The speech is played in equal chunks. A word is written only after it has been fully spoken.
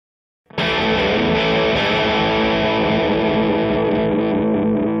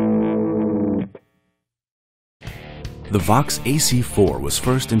The VOX AC4 was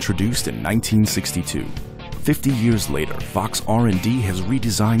first introduced in 1962. 50 years later, VOX R&D has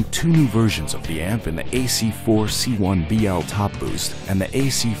redesigned two new versions of the amp in the AC4C1BL top boost and the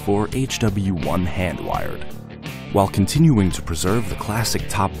AC4HW1 hand-wired. While continuing to preserve the classic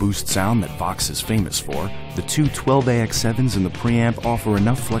top boost sound that VOX is famous for, the two 12AX7s in the preamp offer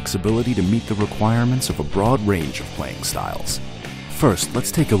enough flexibility to meet the requirements of a broad range of playing styles. First, let's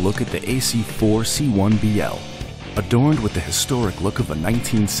take a look at the AC4C1BL. Adorned with the historic look of a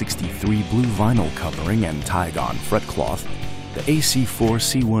 1963 blue vinyl covering and Tygon fret cloth, the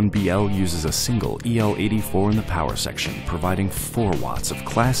AC4C1BL uses a single EL84 in the power section, providing 4 watts of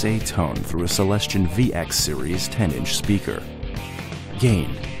Class A tone through a Celestion VX series 10-inch speaker.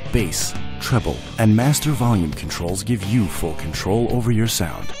 Gain, bass, treble, and master volume controls give you full control over your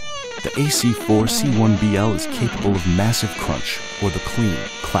sound. The AC4C1BL is capable of massive crunch or the clean,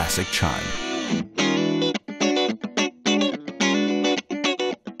 classic chime.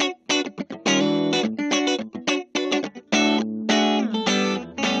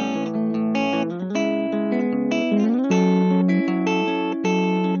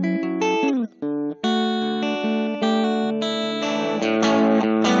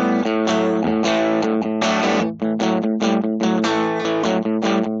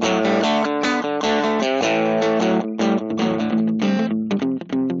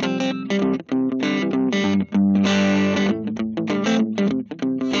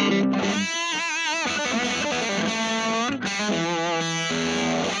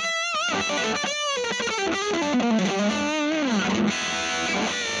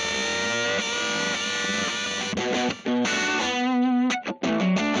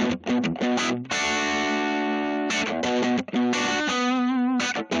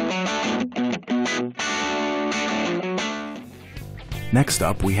 Next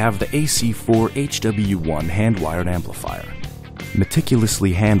up, we have the AC4HW1 hand-wired amplifier.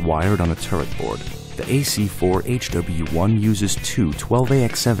 Meticulously hand-wired on a turret board, the AC4HW1 uses two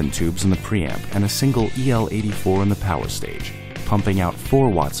 12AX7 tubes in the preamp and a single EL84 in the power stage, pumping out 4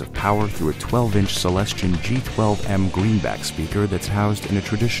 watts of power through a 12-inch Celestion G12M Greenback speaker that's housed in a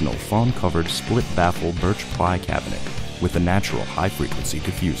traditional fawn-covered split-baffle birch ply cabinet with a natural high-frequency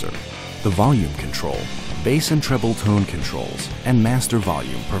diffuser. The volume control, bass and treble tone controls, and master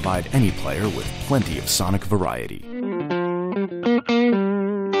volume provide any player with plenty of sonic variety.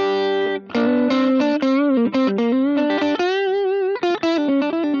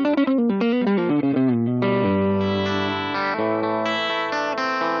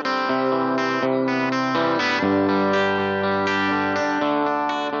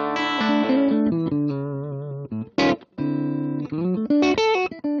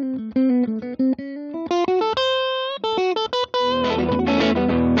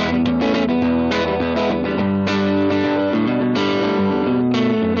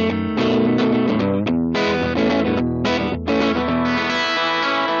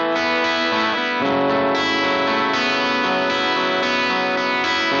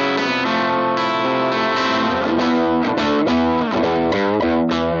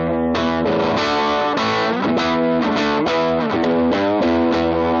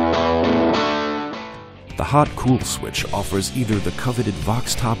 The hot-cool switch offers either the coveted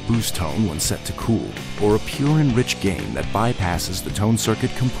VOX top boost tone when set to cool, or a pure and rich gain that bypasses the tone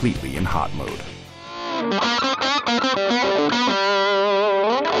circuit completely in hot mode.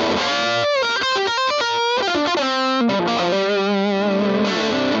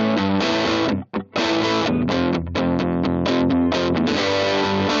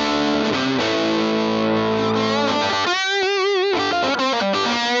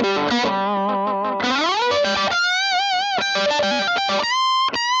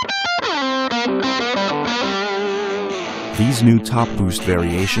 These new top boost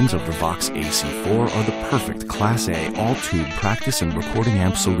variations of the VOX AC4 are the perfect Class A all-tube practice and recording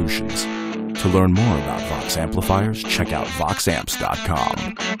amp solutions. To learn more about VOX amplifiers, check out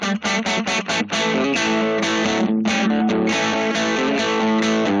voxamps.com.